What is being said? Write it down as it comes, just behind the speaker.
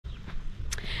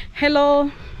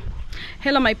Hello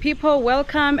my people,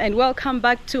 welcome and welcome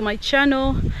back to my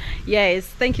channel. Yes,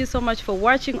 thank you so much for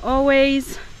watching.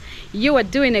 Always you are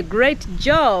doing a great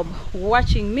job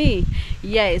watching me.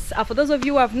 Yes, for those of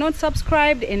you who have not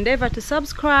subscribed, endeavor to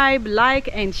subscribe, like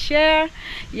and share.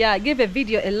 Yeah, give a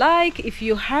video a like. If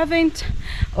you haven't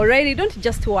already, don't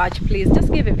just watch, please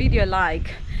just give a video a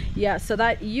like. Yeah, so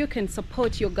that you can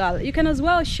support your girl. You can as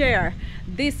well share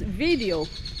this video,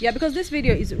 yeah, because this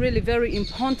video is really very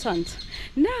important.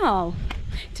 Now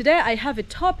today I have a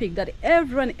topic that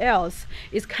everyone else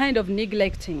is kind of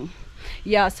neglecting.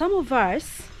 Yeah, some of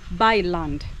us buy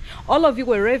land. All of you,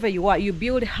 wherever you are, you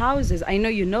build houses. I know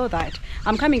you know that.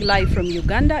 I'm coming live from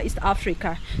Uganda, East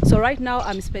Africa. So right now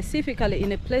I'm specifically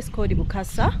in a place called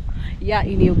Bukasa. Yeah,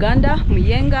 in Uganda,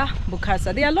 Muyenga,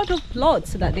 Bukasa. There are a lot of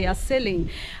plots that they are selling,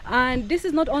 and this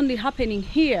is not only happening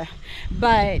here,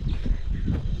 but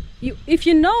if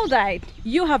you know that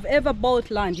you have ever bought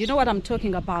land, you know what I'm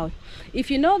talking about. If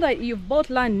you know that you've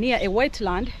bought land near a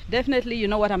wetland, definitely you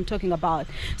know what I'm talking about.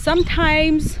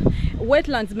 Sometimes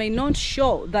wetlands may not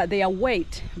show that they are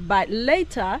wet, but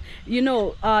later, you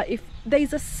know, if there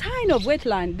is a sign of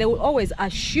wetland, they will always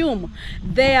assume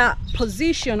their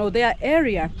position or their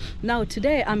area. Now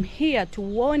today I'm here to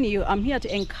warn you, I'm here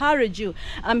to encourage you,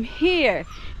 I'm here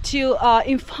to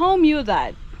inform you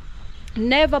that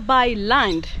never buy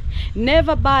land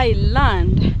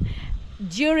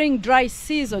during dry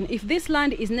season. If this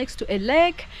land is next to a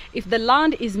lake, if the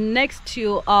land is next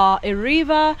to a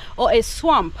river or a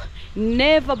swamp,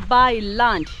 never buy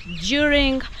land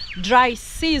during dry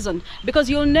season, because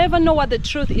you'll never know what the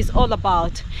truth is all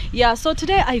about. Yeah, so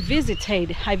today I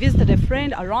visited a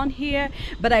friend around here,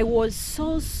 but I was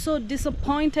so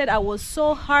disappointed. I was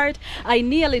so hurt. I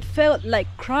nearly felt like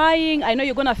crying. I know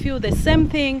you're gonna feel the same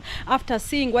thing after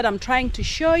seeing what I'm trying to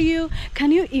show you.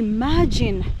 Can you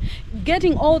imagine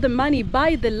getting all the money,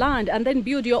 buy the land, and then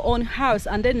build your own house,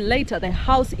 and then later the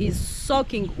house is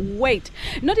soaking wet?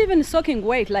 Not even soaking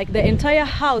wet, like the entire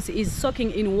house is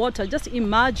soaking in water. Just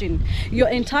imagine your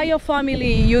entire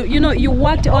family, you know, you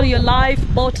worked all your life,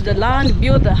 bought the land,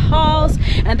 built the house,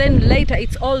 and then later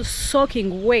it's all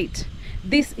soaking wet.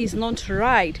 This is not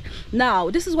right.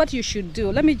 Now this is what you should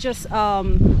do. Let me just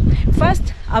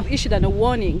first, I've issued a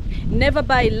warning. Never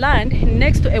buy land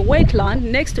next to a wetland,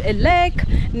 next to a lake,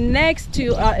 next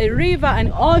to a river,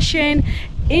 an ocean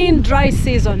in dry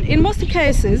season. In most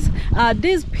cases,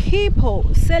 these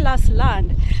people sell us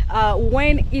land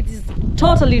when it is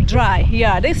totally dry.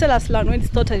 Yeah, they sell us land when it's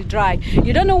totally dry.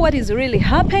 You don't know what is really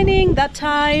happening that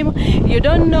time. You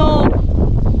don't know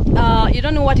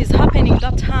what is happening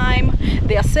that time.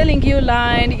 They are selling you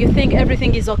land. You think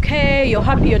everything is okay. You're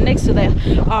happy. You're next to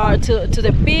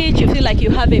the beach. You feel like you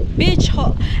have a beach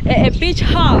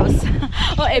house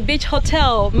or a beach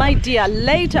hotel. My dear,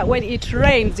 later when it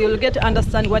rains, you'll get to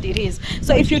understand what it is.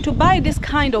 So if you're to buy this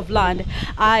kind of land,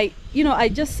 I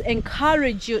just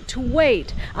encourage you to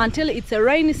wait until it's a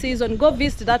rainy season. Go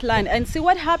visit that land and see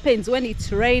what happens when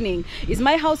it's raining. Is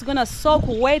my house gonna soak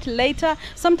wet later?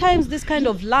 Sometimes this kind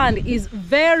of land is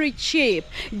very cheap.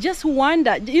 Just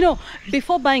wonder, you know,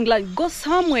 before buying land, go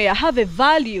somewhere, have a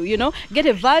value, you know, get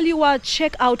a valuer,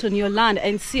 check out on your land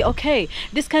and see, okay,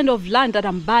 this kind of land that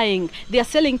I'm buying, they are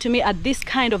selling to me at this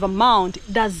kind of amount.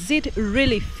 Does it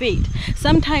really fit?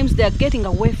 Sometimes they're getting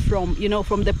away from, you know,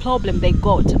 from the problem they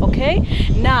got. Okay,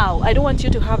 now I don't want you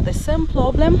to have the same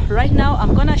problem. Right now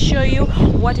I'm gonna show you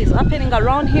what is happening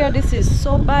around here. This is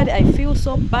so bad. I feel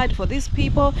so bad for these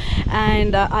people,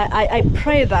 and I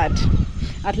pray that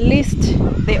at least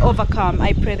they overcome.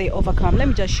 I pray they overcome. Let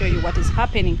me just show you what is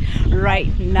happening right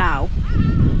now.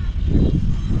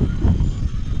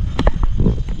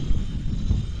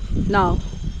 Now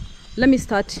let me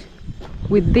start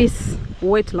with this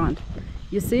wetland.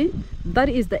 You see, that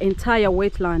is the entire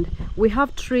wetland. We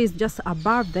have trees just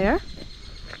above there,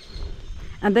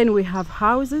 and then we have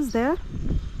houses there.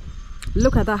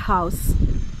 Look at that house.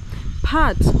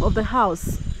 Part of the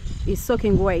house is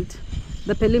soaking wet,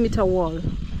 the perimeter wall.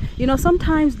 You know,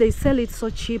 sometimes they sell it so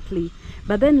cheaply,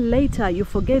 but then later you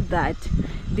forget that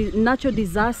the natural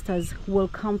disasters will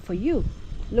come for you.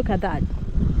 Look at that.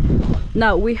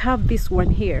 Now we have this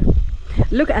one here.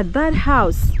 Look at that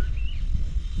house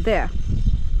there.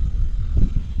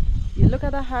 You look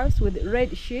at the house with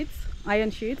red sheets,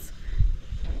 iron sheets.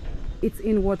 It's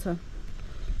in water.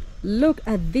 Look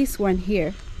at this one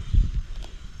here,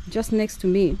 just next to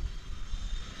me.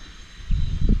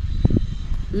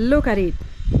 Look at it.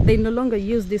 They no longer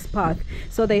use this path,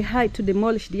 so they had to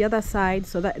demolish the other side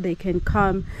so that they can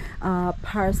come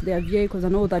past their vehicles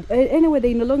and all that. Anyway,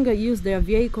 they no longer use their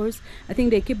vehicles. I think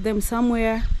they keep them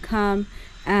somewhere, come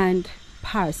and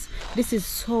pass. This is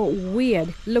so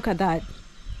weird. Look at that.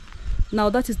 Now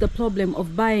that is the problem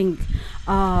of buying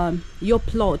your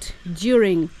plot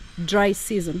during dry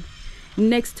season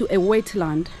next to a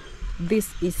wetland.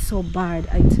 This is so bad,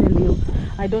 I tell you.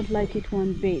 I don't like it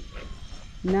one bit.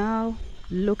 Now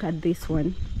look at this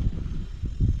one.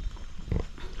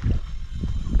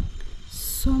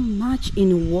 So much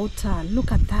in water.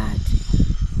 Look at that.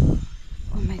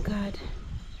 Oh my God,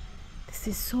 this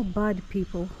is so bad,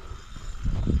 people.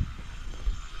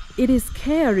 It is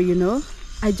scary, you know.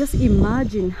 I just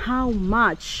imagine how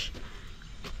much.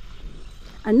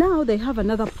 And now they have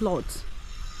another plot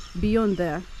beyond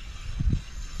there.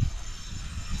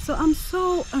 So I'm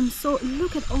so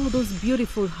look at all those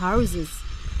beautiful houses.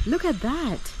 Look at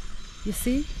that. You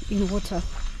see, in water.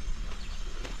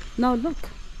 Now look.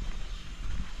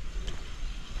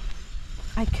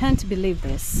 I can't believe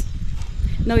this.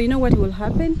 Now you know what will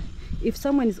happen if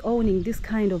someone is owning this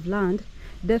kind of land.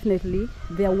 Definitely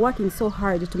they are working so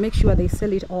hard to make sure they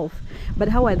sell it off, but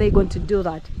how are they going to do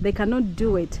that? They cannot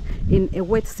do it in a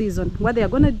wet season. What they are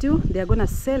going to do, they are going to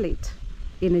sell it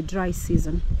in a dry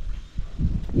season,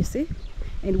 you see.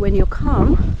 And when you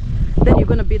come, then you're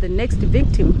going to be the next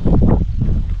victim.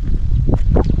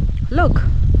 Look.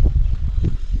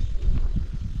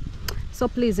 So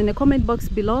please, in the comment box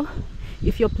below,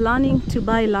 if you're planning to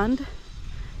buy land,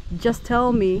 just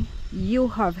tell me you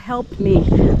have helped me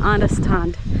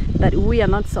understand that we are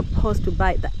not supposed to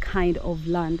buy that kind of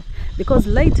land, because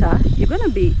later you're gonna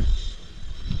be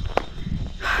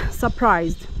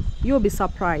surprised. You'll be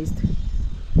surprised.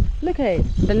 Look at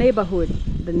the neighborhood.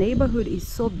 The neighborhood is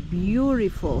so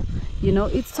beautiful, you know.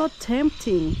 It's so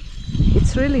tempting.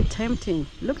 It's really tempting.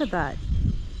 Look at that.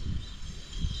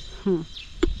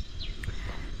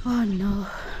 Oh no,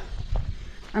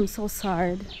 I'm so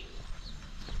sad.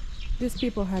 These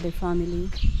people had a family.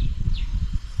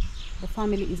 The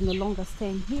family is no longer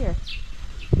staying here.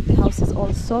 The house is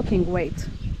all soaking wet.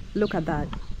 Look at that.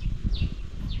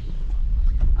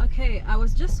 Okay, I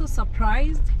was just so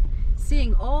surprised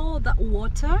seeing all that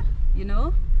water, you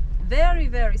know. Very,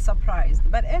 very surprised.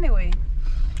 But anyway,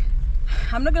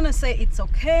 I'm not gonna say it's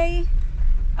okay.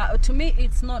 To me,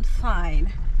 it's not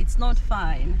fine. It's not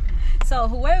fine. So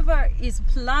whoever is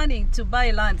planning to buy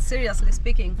land, seriously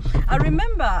speaking, I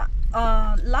remember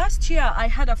last year I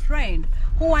had a friend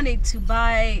who wanted to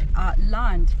buy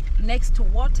land next to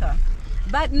water,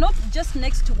 but not just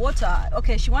next to water.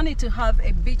 Okay, she wanted to have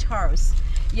a beach house.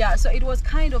 Yeah, so it was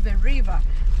kind of a river,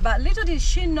 but little did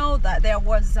she know that there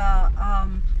was a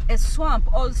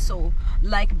swamp also,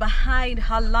 like behind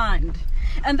her land.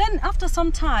 And then after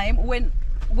some time, when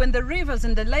the rivers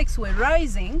and the lakes were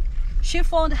rising, she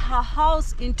found her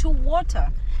house into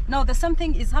water. Now the same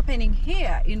thing is happening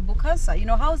here in Bokassa. You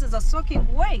know, houses are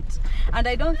soaking wet, and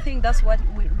I don't think that's what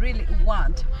we really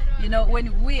want. You know,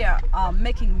 when we are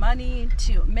making money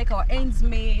to make our ends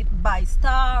meet, buy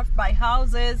stuff, buy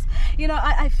houses. You know,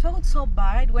 I felt so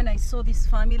bad when I saw this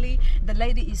family. The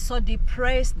lady is so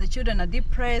depressed, the children are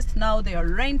depressed, now they are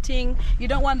renting. You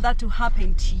don't want that to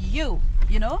happen to you,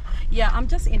 you know. Yeah, I'm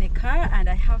just in a car and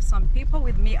I have some people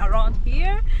with me around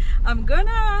here. I'm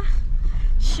gonna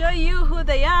show you who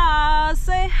they are.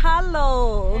 Say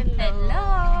hello.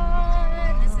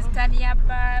 Hello, this is Tanya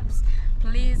Babs.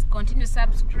 Please continue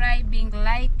subscribing,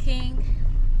 liking.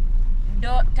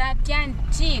 Tatian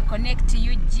T, connect to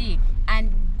UG,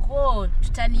 and go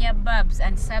to Tanya Babs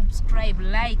and subscribe,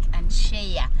 like, and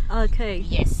share. Okay.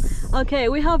 Yes. Okay,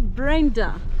 we have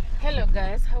Brenda. Hello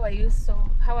guys, how are you? So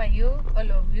how are you,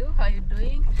 all of you? How are you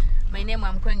doing? My name is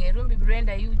Rumbi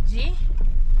Brenda UG,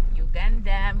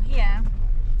 Uganda. I'm here.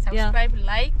 Subscribe,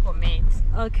 like, comment.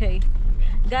 Okay,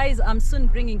 guys, I'm soon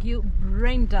bringing you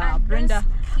Brenda. And Brenda,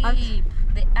 skip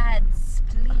the ads,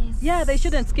 please. yeah, they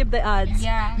shouldn't skip the ads.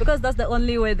 Yeah, because that's the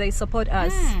only way they support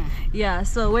us. Yeah,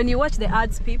 so when you watch the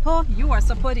ads, people, you are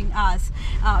supporting us,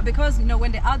 because you know,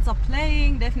 when the ads are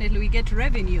playing, definitely we get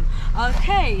revenue.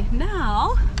 Okay,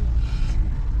 now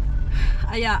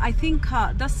yeah, I think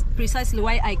that's precisely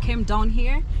why I came down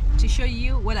here, to show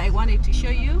you what I wanted to show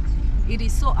you. It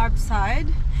is so outside.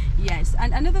 Yes,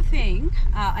 and another thing,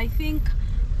 I think,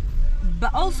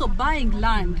 but also buying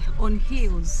land on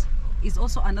hills is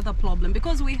also another problem,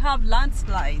 because we have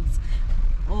landslides.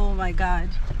 Oh my God,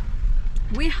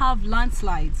 we have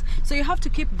landslides, so you have to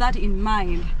keep that in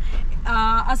mind.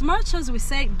 As much as we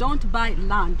say don't buy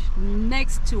land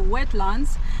next to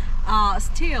wetlands,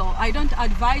 still I don't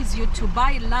advise you to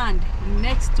buy land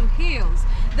next to hills.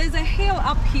 there's a hill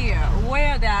up here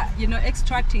where they're, you know,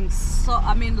 extracting, so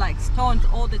I mean, like stones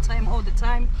all the time.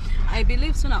 I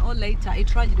believe sooner or later a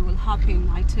tragedy will happen,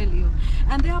 I tell you.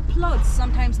 And their plots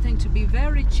sometimes tend to be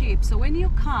very cheap, so when you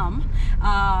come,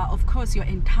 of course you're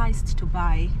enticed to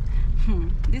buy.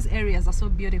 These areas are so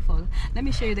beautiful. Let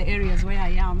me show you the areas where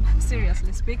I am.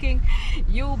 Seriously speaking,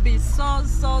 you'll be so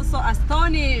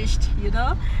astonished, you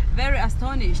know, very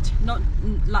astonished. Not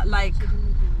like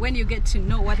when you get to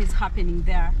know what is happening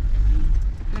there.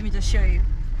 Let me just show you.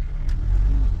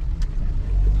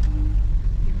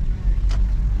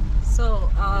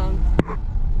 So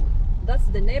that's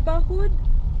the neighborhood.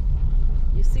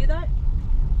 You see that?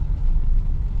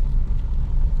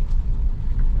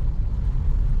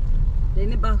 The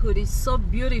neighborhood is so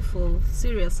beautiful,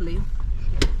 seriously.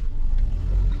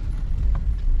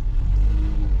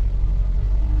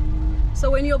 So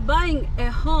when you're buying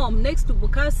a home next to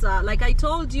Bokassa, like I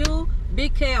told you, be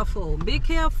careful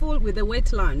with the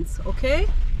wetlands, okay?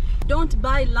 Don't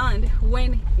buy land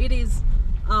when it is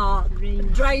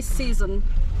dry season,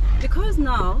 because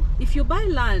now if you buy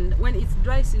land when it's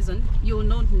dry season, you will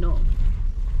not know.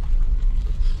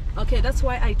 Okay, that's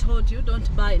why I told you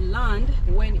don't buy land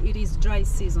when it is dry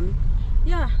season.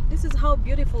 Yeah, this is how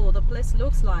beautiful the place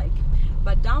looks like,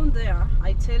 but down there,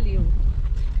 I tell you,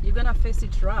 you're gonna face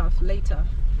it rough later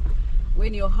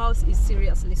when your house is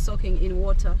seriously soaking in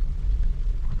water.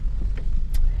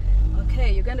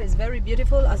 Okay, Uganda is very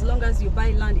beautiful as long as you buy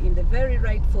land in the very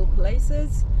rightful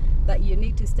places that you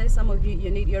need to stay. Some of you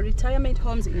need your retirement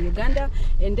homes in Uganda.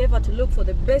 Endeavor to look for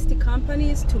the best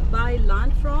companies to buy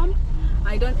land from.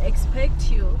 I don't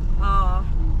expect you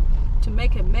to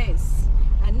make a mess.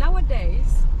 And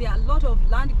nowadays there are a lot of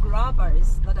land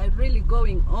grabbers that are really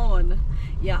going on,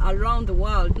 yeah, around the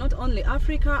world, not only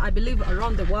Africa, I believe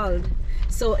around the world.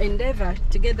 So endeavor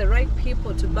to get the right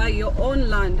people to buy your own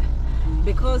land,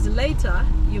 because later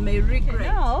you may regret.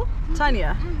 Now,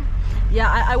 Tanya,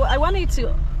 yeah, I wanted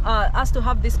to us to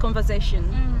have this conversation.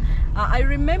 I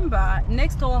remember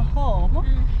next to our home,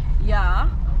 yeah,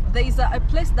 there is a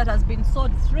place that has been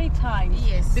sold 3 times.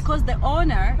 Yes. Because the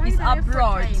owner is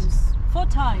abroad. 4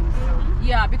 times.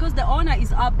 Yeah, because the owner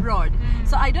is abroad.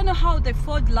 So I don't know how they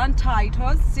forge land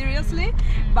titles, seriously.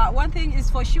 But one thing is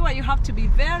for sure, you have to be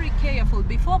very careful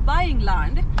before buying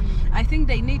land. I think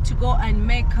they need to go and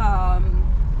make a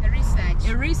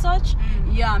research.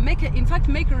 Yeah, make a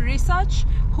research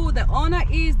who the owner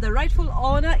is, the rightful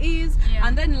owner is,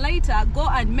 and then later go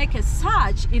and make a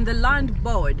search in the land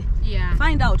board. Yeah,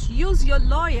 find out, use your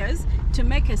lawyers to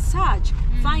make a search,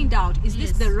 find out, is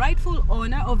this the rightful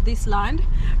owner of this land?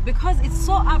 Because it's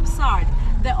so absurd.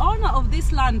 The owner of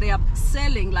this land, they are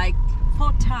selling like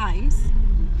 4 times.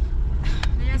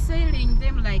 They are selling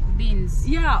them like beans.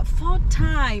 Yeah, 4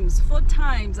 times,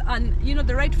 and you know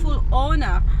the rightful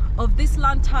owner of this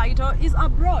land title is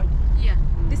abroad. Yeah,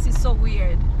 this is so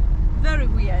weird, very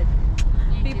weird.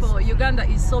 People, Uganda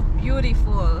is so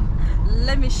beautiful.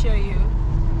 Let me show you.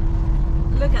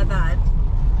 Look at that.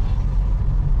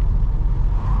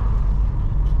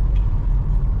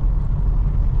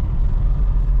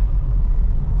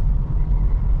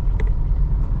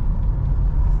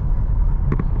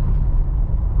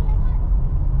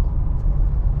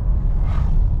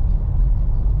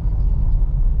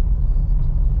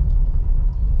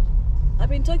 I've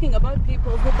been talking about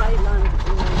people who buy land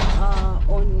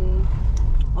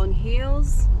on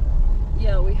hills.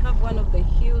 Yeah, we have one of the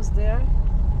hills there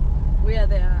where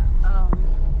they are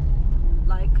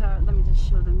let me just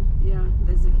show them. Yeah,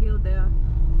 there's a hill there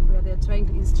where they're trying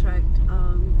to extract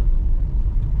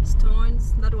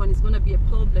stones. That one is going to be a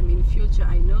problem in future,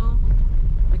 I know,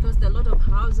 because there are a lot of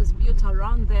houses built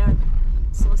around there.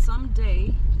 So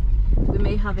someday we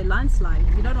may have a landslide.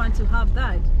 You don't want to have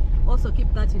that. Also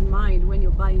keep that in mind when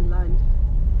you're buying land.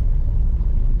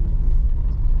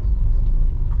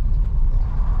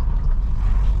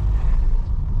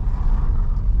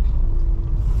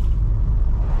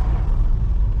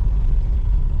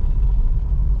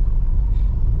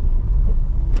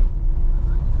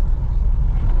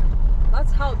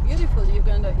 That's how beautiful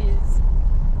Uganda is.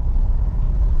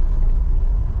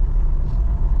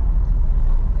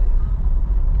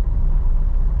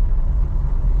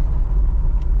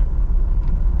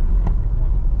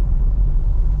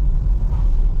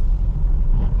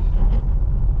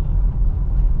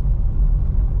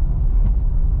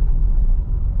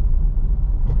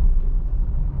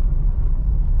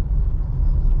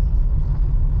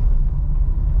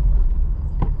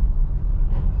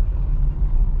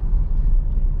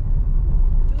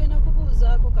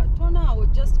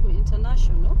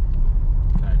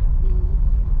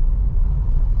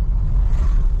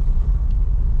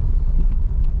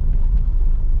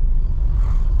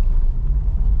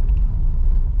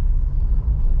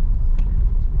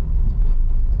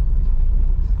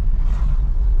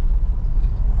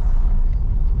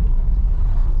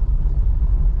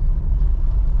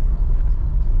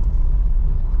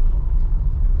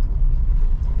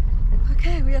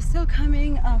 still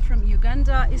coming from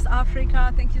Uganda, East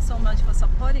Africa. Thank you so much for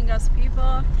supporting us,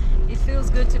 people. It feels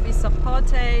good to be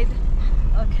supported.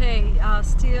 Okay,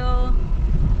 still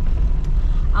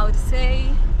I would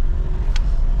say,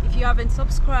 if you haven't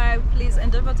subscribed, please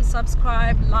endeavor to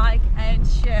subscribe, like and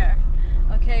share.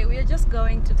 Okay, we are just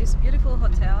going to this beautiful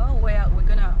hotel where we're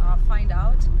gonna find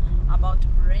out about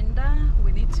Brenda.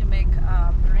 We need to make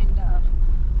Brenda,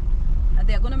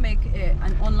 they're gonna make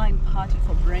an online party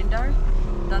for Brenda.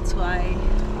 That's why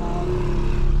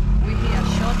we're here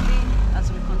shortly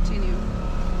as we continue.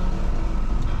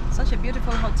 Such a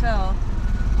beautiful hotel.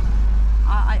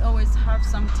 I always have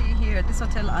some tea here. This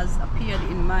hotel has appeared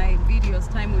in my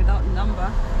videos time without number,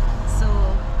 so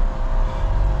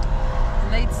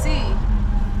let's see.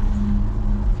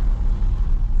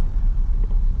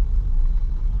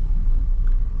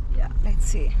 Yeah, let's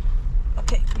see.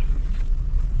 Okay,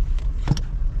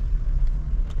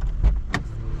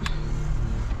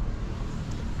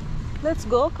 let's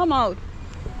go. Come out,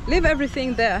 leave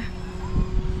everything there.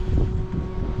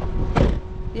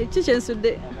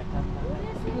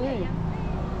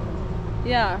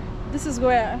 Yeah, this is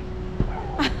where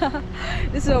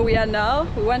this is where we are now.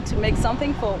 We want to make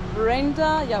something for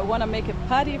Brenda. Yeah, we want to make a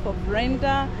party for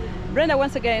Brenda. Brenda,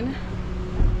 once again.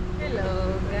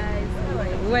 Hello guys, how are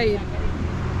you? Wait.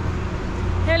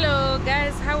 Hello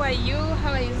guys, how are you?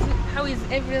 How is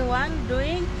everyone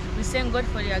doing? We thank God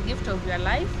for your gift of your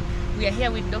life. We are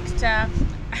here with Dr.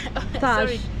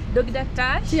 sorry, Dr.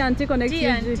 Tash. TNT Connect UG.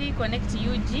 TNT Connect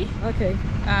UG. Okay.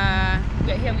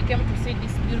 We are here. We came to see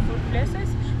these beautiful places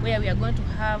where we are going to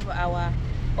have our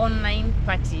online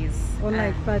parties.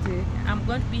 Online party. I'm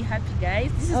going to be happy,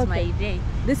 guys. This is my day.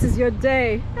 This is your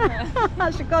day.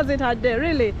 She calls it her day.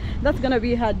 Really? That's gonna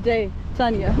be her day,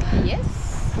 Tanya. Yes.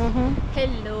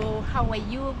 Hello, how are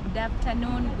you? Good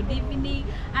afternoon, good evening,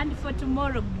 and for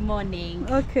tomorrow, good morning.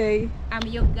 Okay. I'm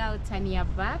your girl Tanya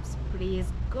Babs.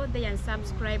 Please go there and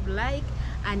subscribe, like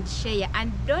and share,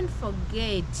 and don't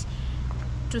forget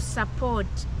to support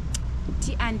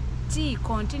TNT.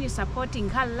 Continue supporting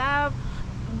her. Love,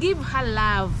 give her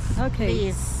love.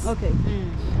 Okay. Please. Okay.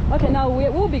 Okay, now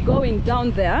we'll be going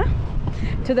down there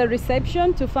to the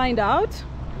reception to find out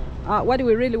what do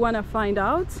we really want to find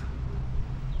out.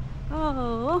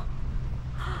 Oh,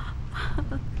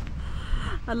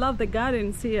 I love the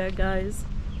gardens here, guys.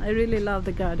 I really love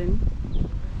the garden.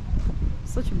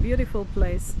 Such a beautiful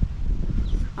place.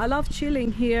 I love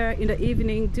chilling here in the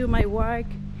evening, do my work,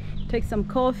 take some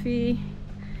coffee.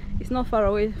 It's not far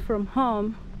away from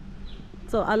home,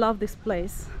 so I love this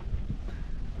place.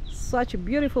 Such a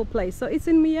beautiful place. So it's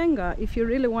in Mienga. If you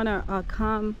really want to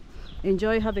come,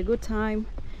 enjoy, have a good time.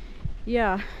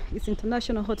 Yeah, it's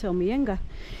International Hotel Mienga.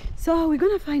 So we're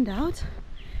gonna find out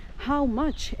how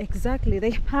much exactly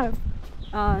they have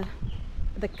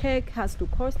the cake has to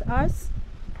cost us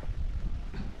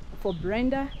for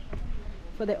Brenda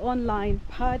for the online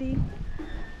party.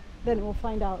 Then we'll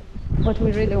find out what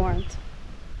we really want.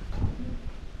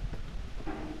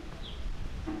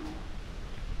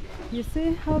 You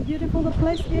see how beautiful the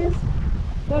place is?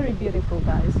 Very beautiful,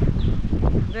 guys.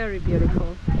 Very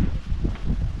beautiful.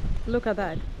 Look at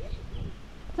that.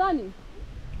 Tani,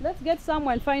 let's get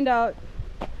somewhere and find out.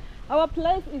 Our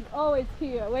place is always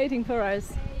here waiting for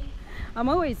us. I'm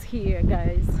always here,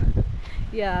 guys.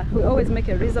 Yeah, we always make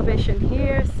a reservation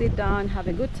here, sit down, have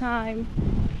a good time.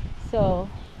 So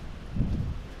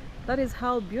that is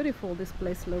how beautiful this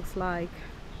place looks like.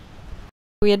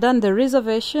 We have done the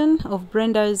reservation of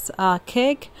Brenda's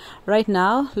cake. Right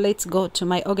now, let's go to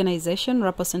my organization,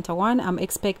 Rapport Center One. I'm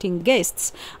expecting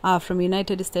guests from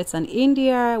United States and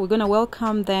India. We're gonna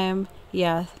welcome them.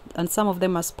 Yeah, and some of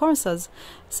them are sponsors.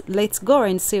 Let's go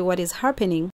and see what is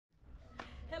happening.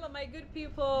 Hello, my good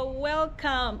people.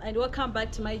 Welcome and welcome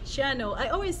back to my channel. I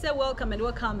always say welcome and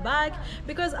welcome back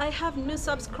because I have new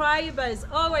subscribers.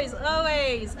 Always.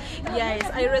 Yes,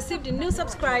 I received new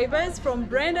subscribers from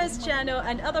Brenda's channel,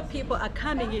 and other people are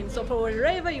coming in. So for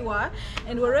wherever you are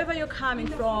and wherever you're coming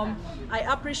from, I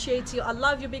appreciate you. I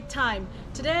love you big time.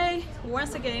 Today,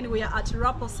 once again, we are at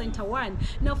Rapport Center One.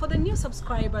 Now, for the new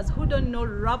subscribers who don't know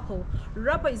Rapport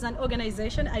is an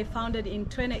organization I founded in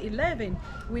 2011.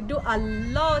 We do a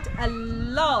lot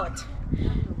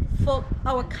for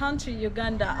our country,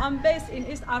 Uganda. I'm based in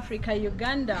East Africa,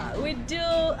 Uganda. We do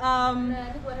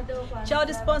child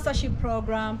sponsorship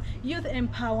program, youth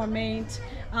empowerment,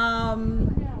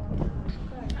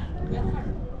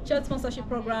 child sponsorship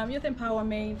program, youth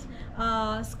empowerment,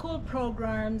 school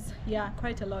programs. Yeah,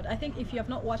 quite a lot. I think if you have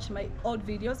not watched my old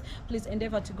videos, please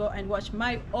endeavor to go and watch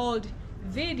my old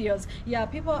videos. Yeah,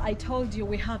 people, I told you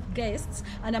we have guests,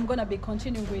 and I'm gonna be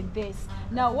continuing with this.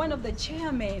 Now, one of the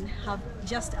chairmen have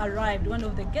just arrived. One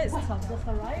of the guests have just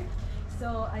arrived.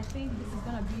 So I think this is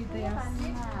gonna be their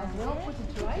seat as well. Put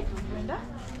it right, Brenda.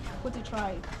 Put it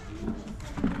right.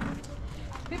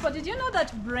 People, did you know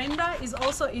that Brenda is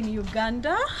also in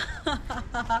Uganda?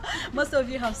 Most of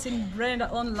you have seen Brenda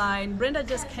online. Brenda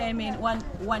just came in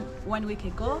one week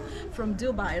ago from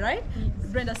Dubai, right?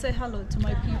 Yes. Brenda, say hello to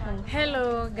my people.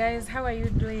 Hello guys, how are you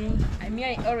doing?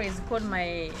 I always call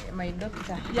my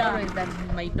doctor. Yeah. Always that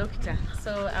is my doctor.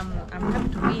 So I'm happy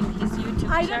to be in his YouTube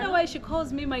channel. I don't know why she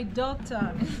calls me my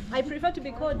doctor. I prefer to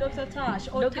be called Dr. Tash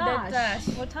or Dr. Tash.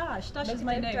 Tash. Or Tash. Tash is Dr.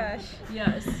 my name. Tash.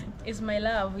 Yes. Is my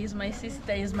love, is my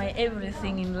sister, is my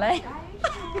everything in life.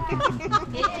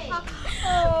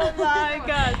 Oh my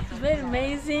God. It's very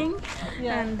amazing.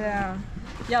 Yeah. And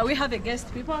yeah, we have a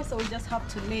guest, people, so we just have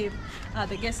to leave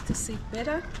the guest to sit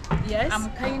better. Yes. I'm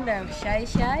kind of shy.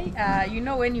 You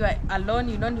know, when you are alone,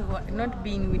 you don't not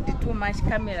being with the too much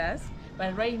cameras.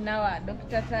 But right now,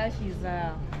 Dr. Tash is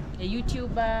a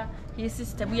YouTuber. His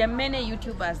sister. We are many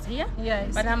YouTubers here.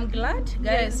 Yes. But I'm glad,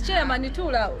 guys. Yes. Chairman,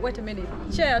 tula. Wait a minute.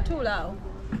 Chair, tula.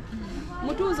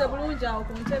 Mutuze bulungi awo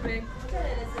ku ntebe.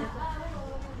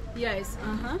 Yes.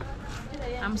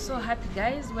 I'm so happy,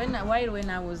 guys. When I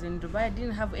was in Dubai, I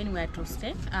didn't have anywhere to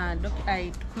stay.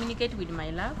 I communicate with my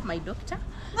love, my doctor.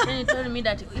 Then he told me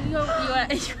that you are.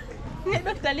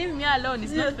 Doctor, leave me alone.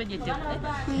 It's not vegetable.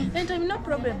 Then he told me, no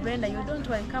problem, Brenda. You don't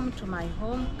worry. Come to my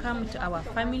home. Come to our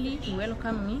family. You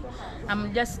welcome me.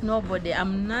 I'm just nobody.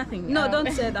 I'm nothing. No,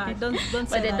 don't say that. Don't say that.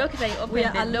 But the doctor, he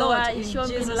opened the door. He showed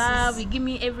me love. He give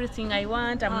me everything I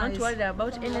want. I'm not worried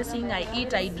about anything. I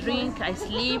eat, I drink, I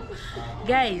sleep.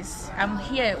 Guys, I'm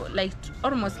here like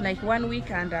almost like 1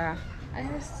 week and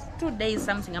 2 days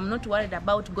something. I'm not worried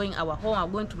about going our home.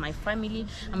 I'm going to my family.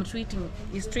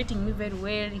 He's treating me very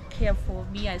well. He cares for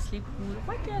me. I sleep good.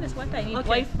 What else? What I need?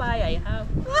 Okay. Wi-Fi I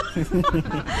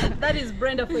have. That is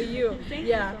Brenda for you. Thank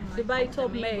yeah, you so Dubai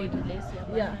Top Maid.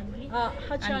 Yeah.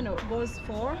 Her channel goes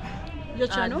for your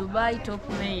channel. Dubai Top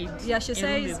Maid. Yeah, she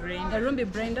says Rumbi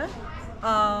Brenda.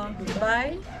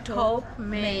 Dubai Top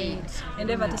Maid.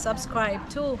 Endeavor to subscribe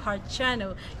to her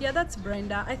channel. Yeah, that's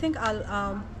Brenda. I think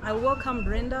I'll welcome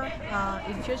Brenda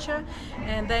in future,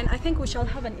 and then I think we shall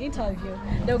have an interview.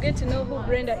 They'll get to know who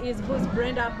Brenda is, who's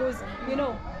Brenda, who's, you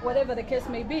know, whatever the case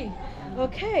may be.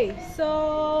 Okay,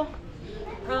 so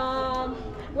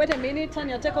wait a minute,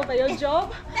 Tanya, take over your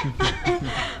job.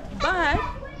 But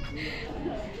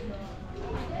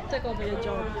take over your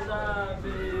job.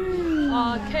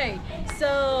 Okay,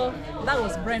 so that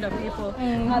was Brenda, people.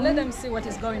 Let them see what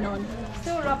is going on.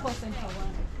 Still Rapo Center 1.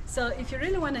 So if you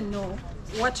really want to know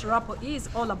what Rapo is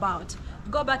all about,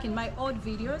 go back in my old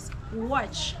videos,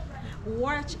 watch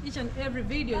each and every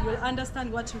video. You'll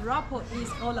understand what Rapo is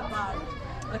all about.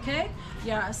 Okay,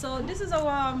 yeah, so this is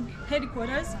our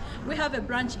headquarters. We have a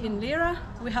branch in Lira,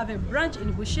 we have a branch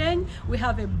in Busheng, we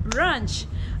have a branch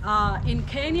in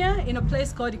Kenya, in a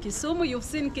place called Kisumu. You've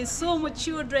seen Kisumu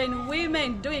children,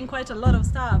 women doing quite a lot of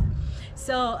stuff.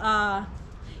 So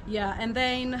yeah, and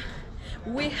then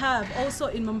we have also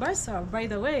in Mombasa, by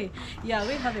the way. Yeah,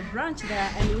 we have a branch there,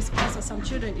 and we sponsor some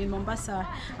children in Mombasa.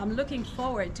 I'm looking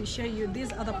forward to show you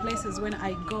these other places when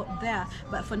I go there.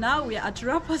 But for now, we are at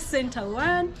Rapo Center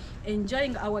 1,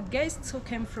 enjoying our guests who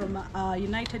came from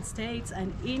United States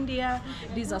and India.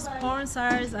 These are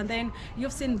sponsors. And then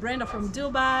you've seen Brenda from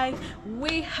Dubai.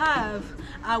 We have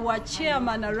our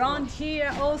chairman around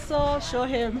here also. Show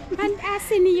him. And us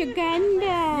in Uganda.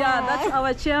 Yeah, that's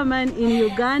our chairman in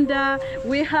Uganda.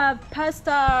 We have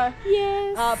Pastor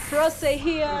Prose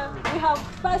here. We have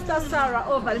Pastor Sarah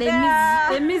over there.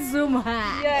 Let me zoom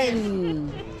her.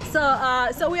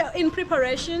 Yes. So we are in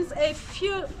preparations. A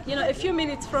few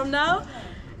minutes from now,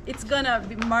 it's gonna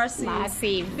be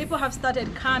massive. People have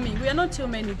started coming. We are not too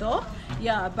many though.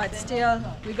 Yeah, but still,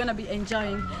 we're gonna be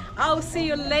enjoying. I'll see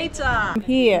you later. I'm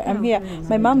here.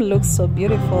 My mom looks so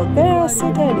beautiful. They're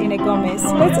seated in a Gomez.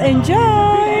 Let's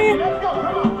enjoy.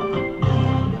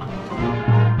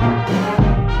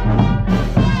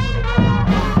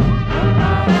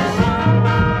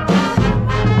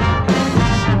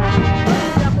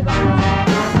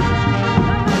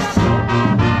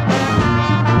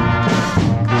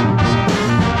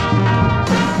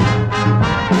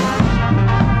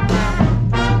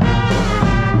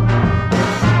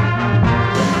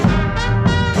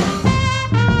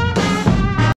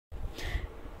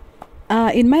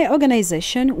 in my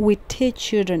organization, we teach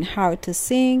children how to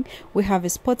sing. We have a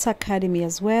sports academy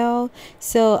as well.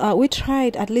 So we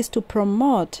tried at least to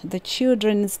promote the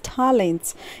children's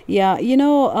talents. Yeah, you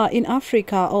know, in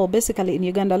Africa, or basically in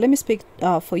Uganda, let me speak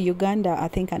for Uganda, I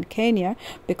think, and Kenya,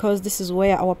 because this is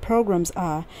where our programs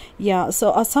are. Yeah,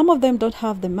 so some of them don't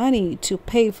have the money to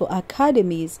pay for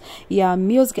academies, yeah,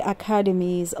 music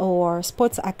academies or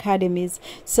sports academies.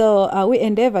 So we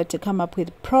endeavor to come up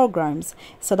with programs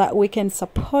so that we can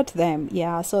support them.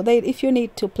 Yeah, so if you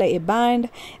need to play a band,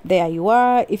 there you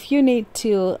are. If you need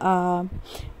to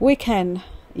we can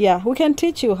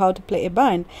teach you how to play a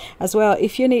band as well.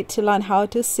 If you need to learn how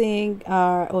to sing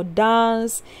or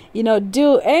dance, you know,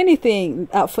 do anything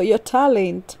for your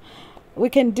talent, we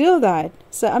can do that.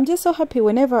 So I'm just so happy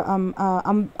whenever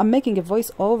I'm making a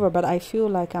voiceover, but I feel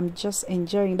like I'm just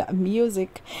enjoying that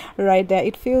music right there.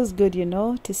 It feels good, you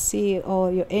know, to see all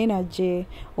your energy,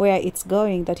 where it's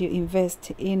going, that you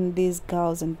invest in these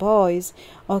girls and boys.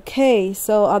 Okay,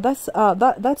 so that's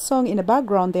that song in the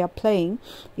background they are playing.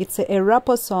 It's a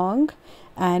rapper song,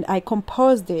 and I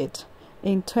composed it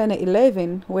in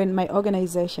 2011 when my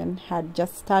organization had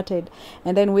just started.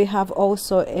 And then we have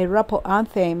also a rapper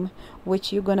anthem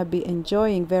which you're gonna be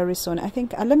enjoying very soon. I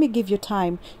think let me give you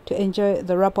time to enjoy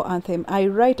the rapper anthem. I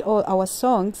write all our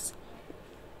songs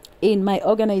in my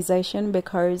organization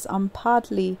because I'm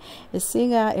partly a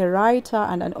singer, a writer,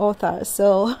 and an author.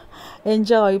 So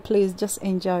enjoy, please, just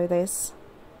enjoy this.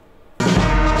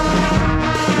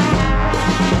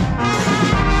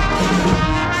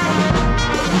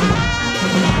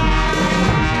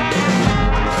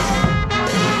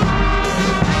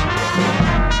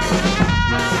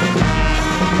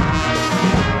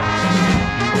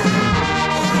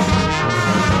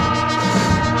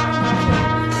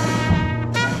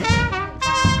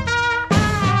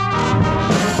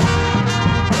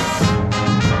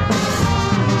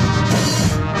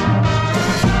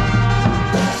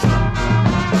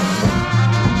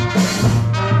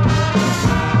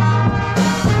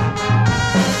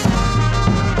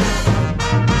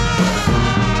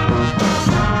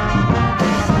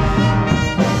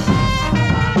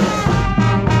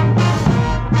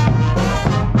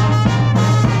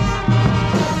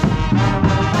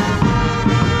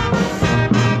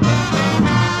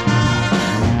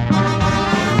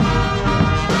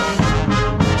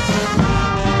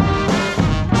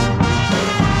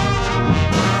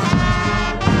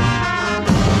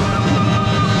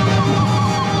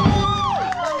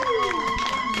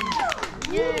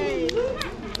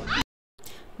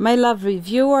 My lovely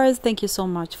viewers, thank you so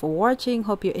much for watching.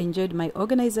 Hope you enjoyed my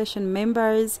organization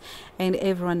members and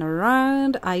everyone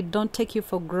around. I don't take you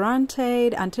for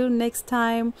granted. Until next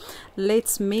time,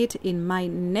 let's meet in my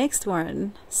next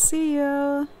one. See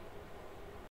you.